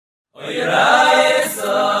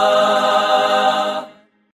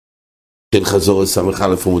של חזור סמך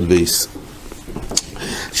א' עמוד בייס.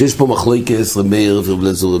 שיש פה מחלוקת רבי ורבי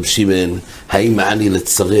אליעזר ורבי שמעון, האם אני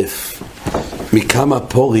לצרף מכמה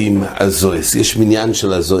פורים הזויס. יש מניין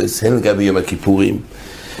של הזויס, הן לגבי יום הכיפורים,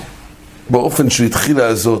 באופן שהוא התחיל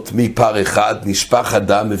לעזות מפר אחד, נשפך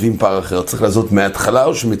הדם, מבין פר אחר, צריך לעזות מההתחלה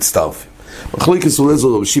או שמצטרפים. מחלוקת רבי אליעזר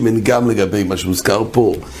ורבי שמעון גם לגבי מה שמוזכר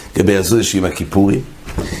פה, לגבי הזויס של יום הכיפורים.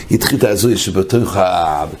 התחיל את הזויס שבתוך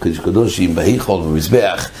הקודש קודשים, בהיכל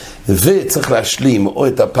ובמזבח, וצריך להשלים או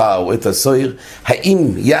את הפר או את הסויר. האם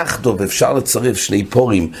יחדו אפשר לצרף שני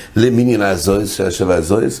פורים למניין הזויס של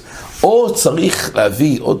הזויס, או צריך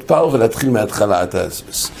להביא עוד פר ולהתחיל מההתחלה את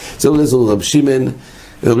הזויס. זהו רבי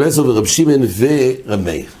אליעזר ורבי שמעון ורבי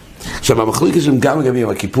מאיר. עכשיו המחלוקת שלהם גם לגבי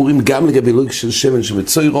יום הכיפורים, גם לגבי לוג של שמן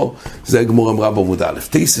שמצוירו, זה הגמור אמרה בעמוד א'.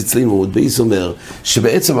 טייס אצלנו עמוד בייס אומר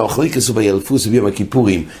שבעצם המחלוקת הוא בילפוס ביום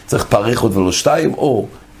הכיפורים צריך פר אחד ולא שתיים, או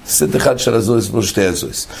סט אחד של הזויס ולא שתי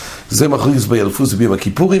הזויס. זה מחלוקת בילפוס ביום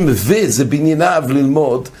הכיפורים, וזה בענייניו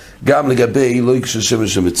ללמוד גם לגבי לוג של שמן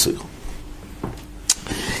שמצוירו.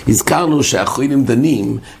 הזכרנו שהאחרונים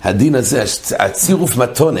דנים, הדין הזה, הצירוף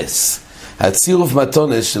מתונס, הצירוף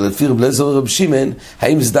מתונס של לפי רבי אליעזר ורבי שמעון,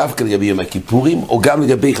 האם זה דווקא לגבי יום הכיפורים, או גם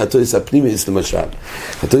לגבי חטויס הפנימייס למשל.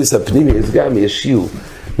 חטויס הפנימייס גם ישיעו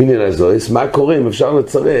מניין הזויס, מה קורה אם אפשר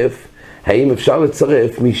לצרף, האם אפשר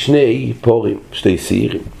לצרף משני פורים, שתי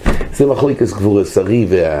שעירים. זה מחלוקת גבורת שרי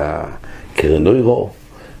והקרנוירו,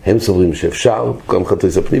 הם סוברים שאפשר, גם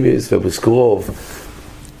חטויס הפנימייס ובסקרוב,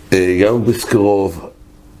 גם בסקרוב,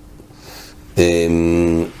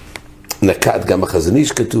 נקד גם החזון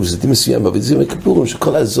איש כתוב, זה דין מסוים, אבל זה יום הכיפורים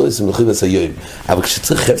שכל הזויס הם הולכים לעשות היום. אבל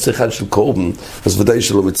כשצריך חפץ אחד של קורבן, אז ודאי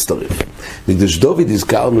שלא מצטרף. מקדש דוד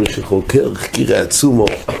הזכרנו שחוקר חקירי עצומו,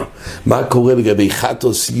 מה קורה לגבי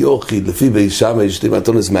חטוס יוחיד, לפי בי שמה יש שתי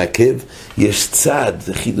מתונס מעכב, יש צד,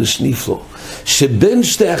 זה חידוש נפלא, שבין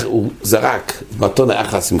שתי, הוא זרק מתונה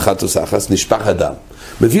אחס עם חטוס אחס, נשפך הדם.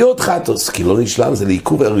 מביא עוד חטוס, כי לא נשלם, זה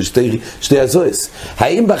לעיכוב על שתי הזויס.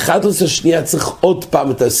 האם בחטוס השנייה צריך עוד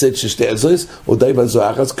פעם את הסט של שתי הזויס, או די בזו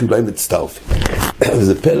האחס, כי אולי מצטרפים.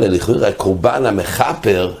 וזה פלא, לכאורה, הקורבן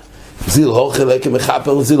המחפר, זיל הוכם,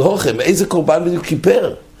 כמחפר זיל הוכם, איזה קורבן בדיוק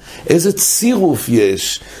כיפר? איזה צירוף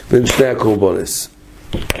יש בין שני הקורבנס?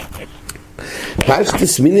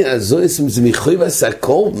 פשטס מיני הזויס, אם זה מחויבס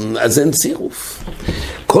הקורבן, אז אין צירוף.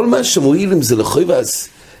 כל מה שמועיל אם זה לחויבס,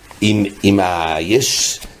 אם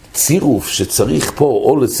יש צירוף שצריך פה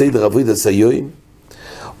או לסדר עבודת היום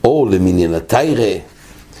או למניין התיירה,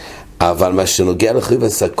 אבל מה שנוגע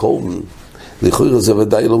לחויבס הקורבן, לכאורה זה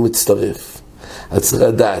ודאי לא מצטרף. אז צריך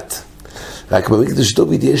לדעת, רק במקדש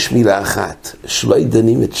דוד יש מילה אחת, שלא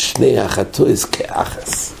דנים את שני החטויס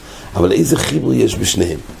כאחס, אבל איזה חיבור יש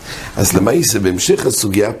בשניהם? אז למעשה בהמשך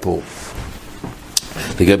הסוגיה פה,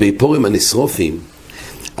 לגבי פורים הנשרופים,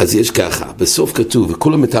 אז יש ככה, בסוף כתוב,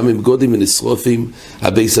 וכולם מטעמים גודים ונשרופים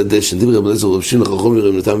הבייס הדשן, דיבר רבי אליעזר ורבי שמעון לחכמים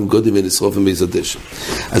וראיהם מטעמים גודים ונשרופים בייס הדשן.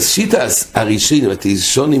 אז שיטת הראשונים,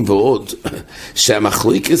 התישונים ועוד,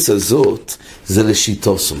 שהמחלוקת הזאת זה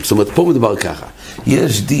לשיטוסום. זאת אומרת, פה מדבר ככה,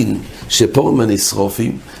 יש דין שפורים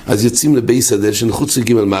הנשרופים, אז יוצאים לבייס הדשן, חוץ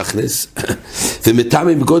לג' מחנס,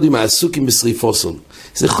 ומטעמים גודים העסוקים בשריפוסום.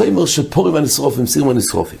 זה חומר שפורים הנשרופים, סירים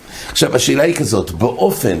הנשרופים. עכשיו, השאלה היא כזאת,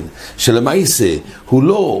 באופן שלמעשה הוא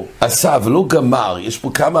לא עשה ולא גמר, יש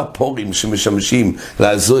פה כמה פורים שמשמשים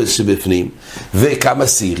לעזויס שבפנים, וכמה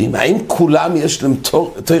סירים, האם כולם יש להם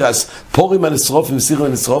תורס פורים הנשרופים, סירים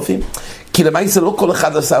הנשרופים? כי למעשה לא כל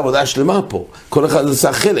אחד עשה עבודה שלמה פה, כל אחד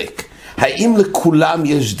עשה חלק. האם לכולם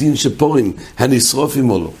יש דין שפורים הנשרופים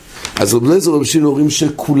או לא? אז רבי אליעזר ורבי שמעון אומרים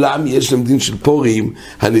שכולם יש להם דין של פורים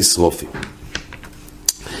הנשרופים.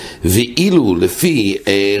 ואילו לפי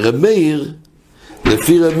רבי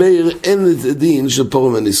מאיר אין את הדין של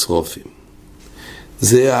פורים הנשרופים.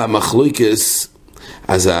 זה המחלוקס.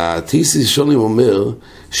 אז התיסיס שונים אומר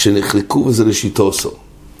שנחלקו בזה לשיטוסו,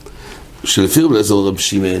 שלפי רבי אליעזר ורבי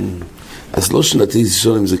שמעון, אז לא שנתיסיס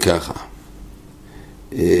שונים זה ככה.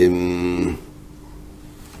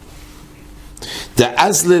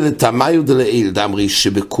 דאזלה לתמיו דלעיל דאמרי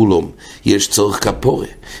שבכולום יש צורך כפורה,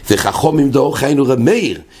 וחכמים דאור חיינו רבי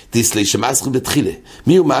מאיר תסלי שמסחי בתחילה.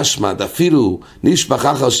 מי הוא משמע? אפילו נשפך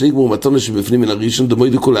אחר שנגמור מתונה שבפנים מן הראשון דמוי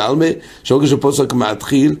דכול העלמה, שאורגש הפוסק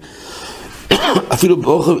מתחיל, אפילו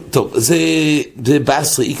באוכל, טוב, זה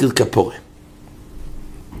בעשרה עיקר כפורה.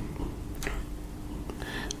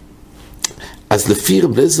 אז לפי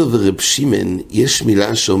רבי אליעזר ורבי שמעון יש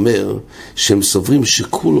מילה שאומר שהם סוברים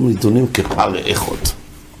שכולם נידונים כפר אחד.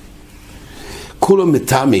 כולם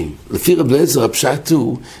מטעמים. לפי רבי אליעזר הפשט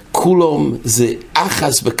הוא, כולם זה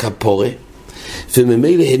אחס בכפורה,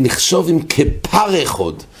 וממילא הם נחשבים כפר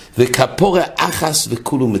אחד, וכפורה אחס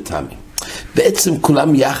וכולו מטעמים. בעצם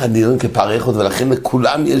כולם יחד נראים כפר אחד, ולכן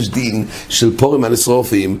לכולם יש דין של פורים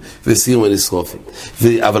הנשרופים וסירים הנשרופים.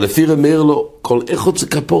 אבל לפי אומר לו, כל אחד זה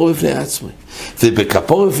כפורה בפני עצמו.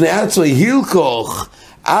 ובכפורה בפני עצמו הילכוך,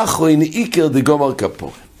 אחרין איקר דגומר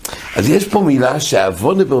כפורה. אז יש פה מילה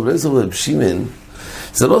שהעוונה ברב אליעזר ורב שמעון,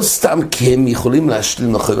 זה לא סתם כי הם יכולים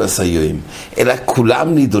להשלים לחוי ועשיום, אלא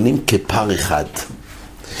כולם נידונים כפר אחד.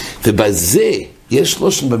 ובזה יש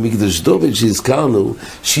שלושים במקדש דוד שהזכרנו,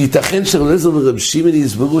 שייתכן שרב אליעזר ורב שמעון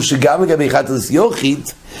יסברו שגם לגבי חתונס יחיד,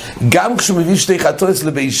 גם כשהוא מביא שתי חתונס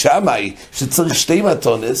לבית שמאי, שצריך שתי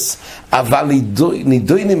מתונס, אבל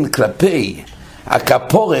נידונים כלפי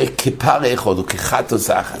הכפורה כפר אחד או כחתונס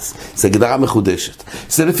אחס. זו הגדרה מחודשת.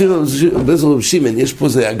 זה לפי רב אליעזר ורב שמעון, יש פה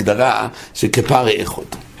זו הגדרה שכפר אחד.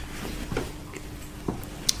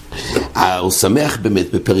 הוא שמח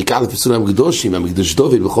באמת בפרק א' בסולם הקדושים, המקדש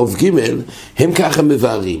דוד בחוב ג', הם ככה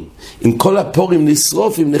מבארים. אם כל הפורים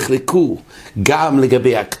נשרופים נחלקו גם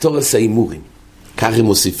לגבי הקטורס האימורים. כך הם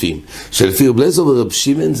מוסיפים. שלפי רב אליעזר ורב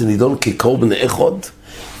שמעון זה נידון כקורבן אחד,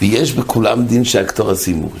 ויש בכולם דין של הקטורס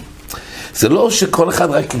האימורים. זה לא שכל אחד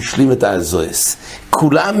רק ישלים את הזוהס.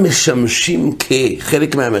 כולם משמשים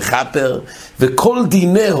כחלק מהמחפר, וכל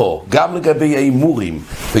דיného, גם לגבי האימורים,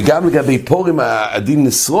 וגם לגבי פורים הדין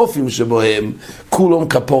נשרופים שבוהם, כולם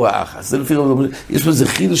כפורה אחת. זה לפי רב, יש בזה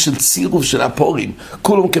חידוש של צירוף של הפורים,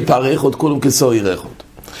 כולם כפר אחד, כולם כסוהר אחד.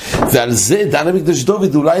 ועל זה דן המקדש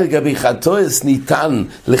דוד אולי לגבי חתונס ניתן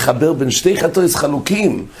לחבר בין שתי חתונס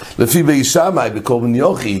חלוקים לפי בית שמאי בקורבן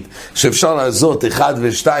יחיד שאפשר לעשות 1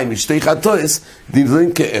 ו2 משתי חתונס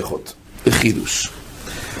נדברים כאחד. חידוש.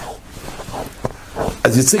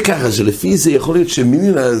 אז יוצא ככה שלפי זה יכול להיות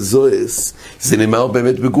שמינין הזוהס זה נאמר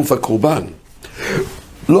באמת בגוף הקורבן,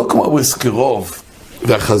 לא כמו בסקרוב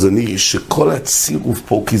והחזון איש, שכל הצירוף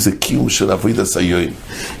פה כי זה קיום של עבודת היום,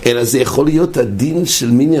 אלא זה יכול להיות הדין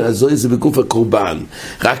של מניין הזוהי, זה בגוף הקורבן,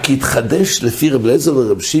 רק יתחדש לפי רב אליעזר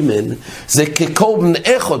ורב שמעון, זה כקורבן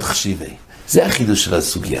אחד חשיבי. זה החידוש של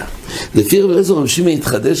הסוגיה. לפי רב אליעזר ורב שמעון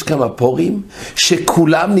יתחדש כמה פורים,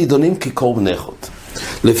 שכולם נידונים כקורבן אחד.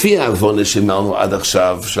 לפי העוונה שאמרנו עד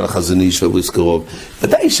עכשיו של החזון איש והבריסקרוב,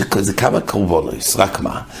 ודאי שזה כמה קורבנות, רק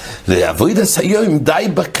מה? לעבודת היום די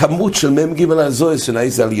בכמות של מ"ג הזוהס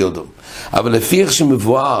שנעיס על יודום. אבל לפי איך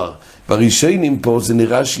שמבואר בראשונים פה, זה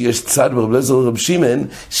נראה שיש צד ברב אליעזר ורב שמעון,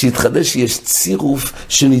 שהתחדש שיש צירוף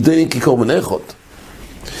שנידונים כקורבן אחד.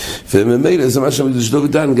 וממילא זה מה שהמקדש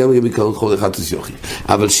דוד דן גם לגבי כל חתונס יחיד.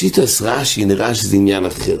 אבל שיטת רש"י נראה שזה עניין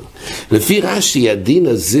אחר. לפי רש"י הדין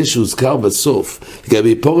הזה שהוזכר בסוף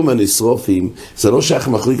לגבי פורים הנשרופים, זה לא שייך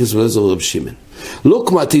מחלוקת רב אליעזר ורב שמעון. לא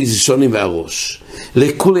כמו התשעונים והראש.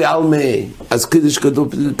 לכולי עלמא, אז קדש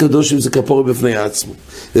קדושים זה כפורה בפני עצמו,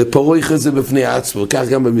 ופורויך זה בפני עצמו, כך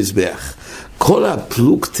גם במזבח. כל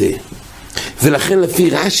הפלוגתא, ולכן לפי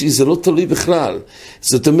רש"י זה לא תלוי בכלל.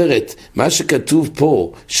 זאת אומרת, מה שכתוב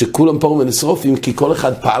פה, שכולם פורים ונשרופים, כי כל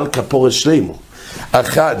אחד פעל כפורה שלמו.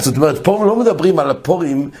 זאת אומרת, פה לא מדברים על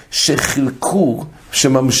הפורים שחילקו,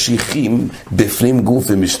 שממשיכים בפנים גוף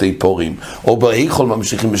ומשתי פורים, או בהיכול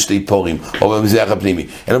ממשיכים בשתי פורים, או במזבח הפנימי.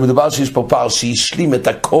 אלא מדובר שיש פה פער שישלים את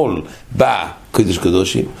הכל בקודש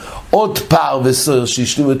קדושים, עוד פער וסוהר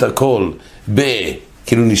שישלים את הכל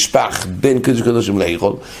כאילו נשפך בין קודש קדושים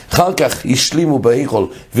להיכול, אחר כך ישלימו בהיכול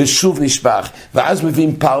ושוב נשפך, ואז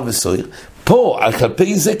מביאים פער וסוהר. פה, על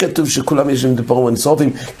כלפי זה כתוב שכולם יש להם פורים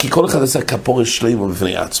ונשרופים, כי כל אחד עשה כפורה שלמה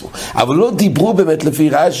בפני עצמו. אבל לא דיברו באמת לפי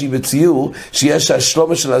רש"י בציור שיש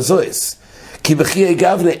השלמה של הזוהס. כי בחיי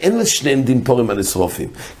גבנה אין לשניהם דין פורים ונשרופים,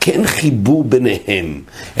 כי אין חיבור ביניהם,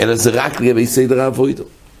 אלא זה רק לגבי סדר העבודה.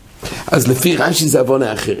 אז לפי רש"י זה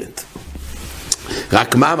עוונה אחרת.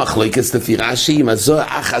 רק מה המחלוקת לפי רש"י, אם הזוהר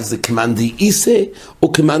אחת זה כמאן דאיסה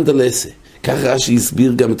או כמאן דלסה. כך רש"י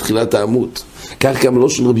הסביר גם בתחילת העמוד. כך גם לא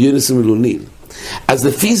של רבי יונס מלוניל. אז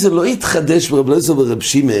לפי זה לא יתחדש ברב אליעזר ורב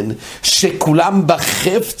שמעון שכולם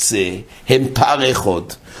בחפצה הם פער אחד,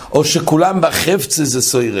 או שכולם בחפצה זה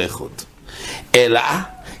סוהר אחד. אלא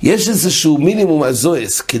יש איזשהו מינימום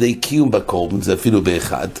הזוהס כדי קיום בקורבן, זה אפילו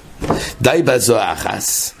באחד. די בזוהר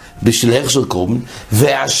אחס, בשביל הכשר קורבן,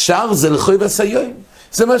 והשאר זה לחוי ועשיום.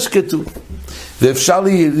 זה מה שכתוב. ואפשר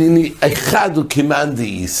אחד הוא כמאן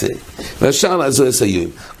דאיסה, והשאר לעזוהס היום.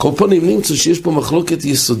 כל פעמים נמצא שיש פה מחלוקת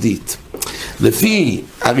יסודית. לפי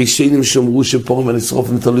הראשונים שאומרו שפורים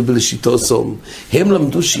ונשרופים תלוי בלשיטוסום, הם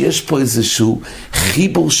למדו שיש פה איזשהו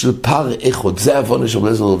חיבור של פער אחד. זה העוונה של רב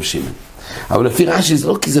אליעזר ורב שמעון. אבל לפי רש"י זה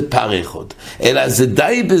לא כי זה פער אחד, אלא זה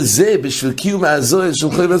די בזה בשביל קיום הזוהר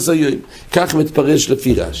של חוי ועשויים. כך מתפרש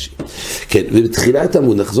לפי רש"י. כן, ובתחילת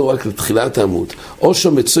העמוד, נחזור רק לתחילת העמוד, או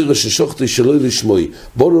שם מצויר ששוחטי שלא לשמוי,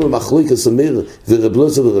 בואו לא מחלוקת סמיר ורב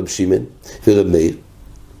לוזר ורב שמעון ורב מאיר.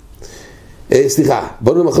 סליחה,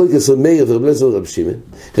 בואו מחלוקת רב מאיר ורב לוזר ורב שמעון.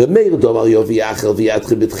 רב מאיר דאמר יובי אחר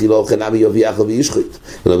ויתחיל בתחילו חנמי יובי אחר וישחית.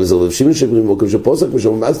 ורב לוזר ורב שמעון שברים מוקם שפוסק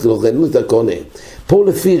ושומע מתחיל חנו את הקונה. פה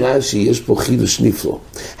לפי רש"י יש פה חידוש נפלא.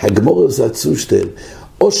 הגמרא עושה צושטל,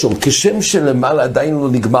 או שום, כשם שלמעלה עדיין לא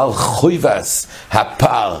נגמר חויבס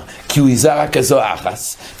הפער, כי הוא יזהר רק כזו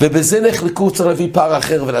אחס, ובזה נחלקו צריך להביא פער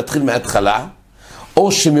אחר ולהתחיל מההתחלה,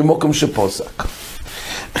 או שממוקם שפוסק.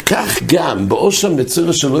 כך גם, באושם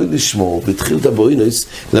מצויר שלא לשמור, והתחיל את הבוינוס,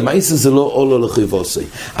 למעשה זה לא עולו לחויבוסי,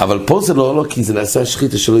 אבל פה זה לא עולו כי זה נעשה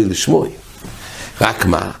שחיתה שלא לשמור. רק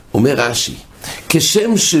מה? אומר רש"י,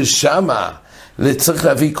 כשם ששמה צריך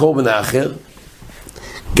להביא קורבן האחר,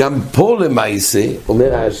 גם פה למעשה, אומר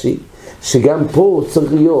רש"י, שגם פה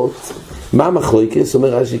צריך להיות, מה המחלוקת?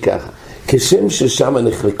 אומר רש"י ככה, כשם ששם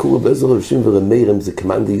נחלקו רבי אליעזר רבי שמעון ורבי מאיר זה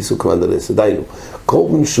כמאן דאיסו כמאן דלעילא, דהיינו,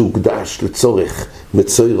 קורבן שהוקדש לצורך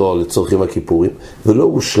מצוירו, לצורך יום הכיפורים, ולא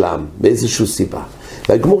הושלם באיזושהי סיבה.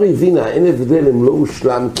 והגמרא הבינה, אין הבדל אם לא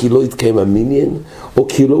הושלם כי לא התקיים המניין, או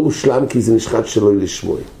כי לא הושלם כי זה נשחט שלא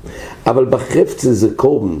לשמוע. אבל בחפצה זה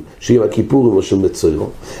קורבן שיום הכיפורים או של מצוירו.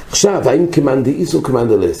 עכשיו, האם כמאן דאיסו או כמאן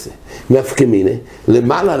דלעילא? נפקמינה,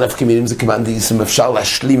 למעלה נפקמינים זה כמאן דאיסו, אפשר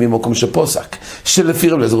להשלים ממקום שפוסק. שלפי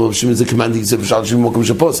רבי אליעזר רבי שמעון זה כמאן דאיסו, אפשר להשלים ממקום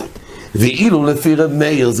שפוסק. ואילו לפי רב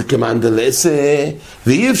מאיר זה כמאן דלעילא,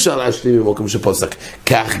 ואי אפשר להשלים ממקום שפוסק.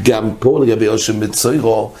 כך גם פה לגבי אושם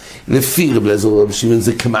מצוירו, לפי רבי אליעזר רבי שמעון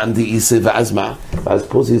זה כמאן דאיסו, ואז מה? ואז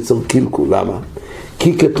פה זה יוצר קלקול, למה?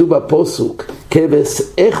 כי כתוב בפסוק, כבש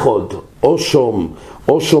אחד או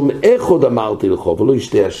שום אחד אמרתי לך, ולא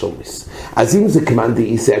ישתי השומס. אז אם זה כמאן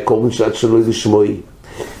דאיסו, הקורבן שלט שלא לשמועי.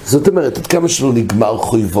 זאת אומרת, עד כמה שלא נגמר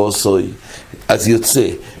חויבוסוי, אז יוצא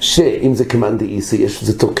שאם זה כמאן דאיסו,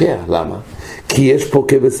 זה תוקע. למה? כי יש פה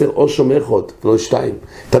כבש או שום אחד ולא שתיים.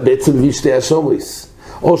 אתה בעצם מביא שתי השומס.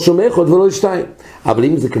 או שום אחד ולא שתיים. אבל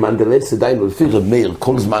אם זה כמאן דלעילא, דהיינו לפי רב מאיר,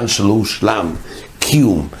 כל זמן שלא הושלם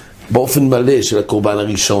קיום באופן מלא של הקורבן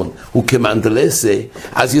הראשון הוא כמאן דלעילא,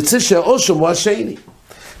 אז יוצא שהאושם הוא השני.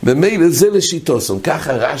 ומילא זה לשיטוסון,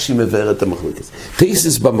 ככה רש"י מבאר את המחלוקת.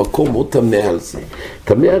 תייסס במקום הוא תמה על זה.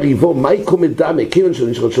 תמה הריבו, מה יקום את דמה? כיוון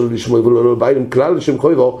שנשחט שלא לשמוע ולא לבאים כלל לשם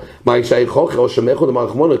חויבו, מה ישאי חוכר או שם אחד אמר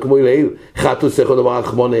רחמונה, כמו אליל, חטוס אחד אמר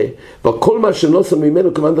רחמונה, וכל מה שנוסע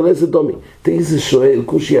ממנו כמאן דלעילא זה דומי. תייסס שואל,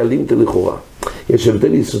 כושי אלימתא לכאורה. יש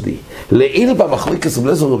הבדל יסודי. לעיל במחלוקת רבי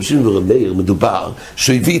אליעזר רבי שמעון ורבי מאיר מדובר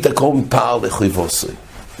שהוא הביא את הקורבן פער לחויבוסי.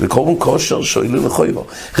 וקורבן כושר שואלו לחויבו.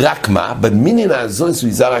 רק מה? במינין הזו הוא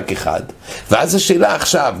יזהר רק אחד, ואז השאלה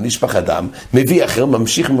עכשיו, נשפך אדם, מביא אחר,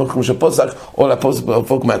 ממשיך ממקום שפוסק, או לפוסק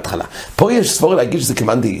מההתחלה. פה יש סבור להגיד שזה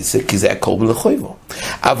כמאן דאיסו, כי זה היה קורבן לחויבו.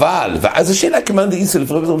 אבל, ואז השאלה כמאן דאיסו,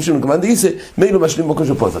 לפי רבי אליעזר כמאן דאיסו, מילא משלים במקום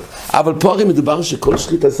שפוסק. אבל פה הרי מדובר שכל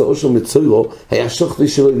שחית עשרו של מצוירו, היה שוחטי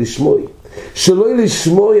שלא לשמוי. שלא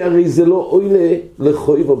לשמוי, הרי זה לא אוי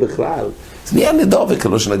לחויבו בכלל. זה נהיה נדובק,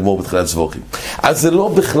 לא שנגמור בתחילת זבוכים. אז זה לא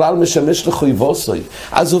בכלל משמש לחויבוסוי.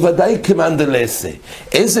 אז הוא ודאי כמאן דלעילא.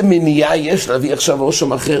 איזה מניעה יש להביא עכשיו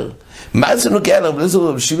אושם אחר? מה זה נוגע לרבי אליעזר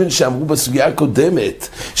רבי שמעון שאמרו בסוגיה הקודמת,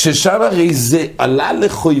 ששם הרי זה עלה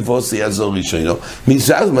לחויבוסוי הזו ראשונו,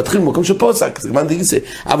 מזה אז מתחיל במקום שפוסק, זה כמאן דאיסו,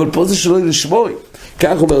 אבל פה זה שלא לשמוי.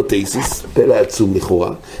 כך אומר תייסס, פלא עצום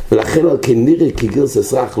לכאורה, ולכן על כן נראה כגרסא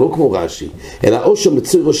סרח, לא כמו רש"י, אלא אושם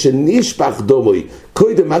מצוירו שנשפך דומוי,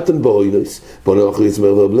 קודם מתן באוינוס, בוא נראה אחרי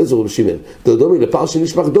יצמר ורבי אליעזר רבי שמעון, דומוי לפר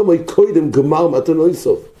שנשפך דומוי, קודם גמר מתן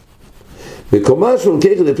אויסוף. וקומה שלון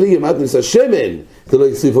כיכא דפליגי מתנס השמן, זה לא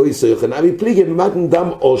יכסיב אויסוי, חנמי פליגי במתן דם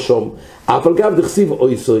אושום, אף על גב דכסיב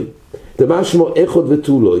אויסוי, דמה שמו אחד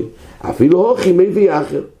ותולוי, אפילו הוכי מי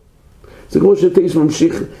ויחר. זה כמו שתייס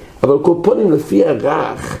ממשיך, אבל קופונים לפי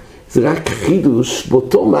הרך, זה רק חידוש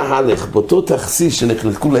באותו מהלך, באותו תכסיס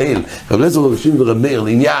שנחלקו לאל, רבי אליעזר רבי שמעון ורבי מאיר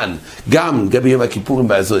לעניין, גם לגבי יום הכיפורים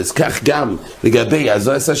באזויס, כך גם לגבי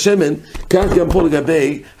הזויס השמן, כך גם פה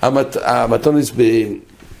לגבי המתונס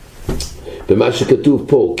במה שכתוב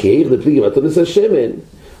פה, כהיר לפליגי מתונס השמן,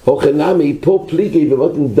 הוכנמי פה פליגי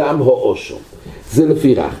במתן דם האושום. זה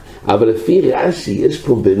לפי רך. אבל לפי רש"י יש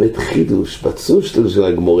פה באמת חידוש בצושטל של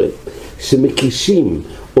הגמורה, שמקישים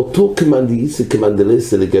אותו כמאן דאיסו כמאן דלעילא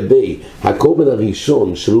לגבי הקורבן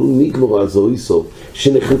הראשון שלא נגמר הזויסו,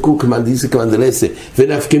 שנחלקו כמאן דאיסו כמאן דלעילא,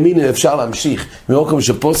 ונפקמינה אפשר להמשיך ממקום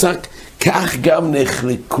שפוסק, כך גם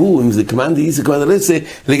נחלקו, אם זה כמאן דאיסו כמאן דלעילא,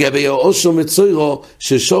 לגבי האושם מצוירו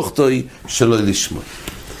ששוחטוי שלא לשמוע.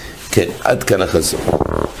 כן, עד כאן החזור.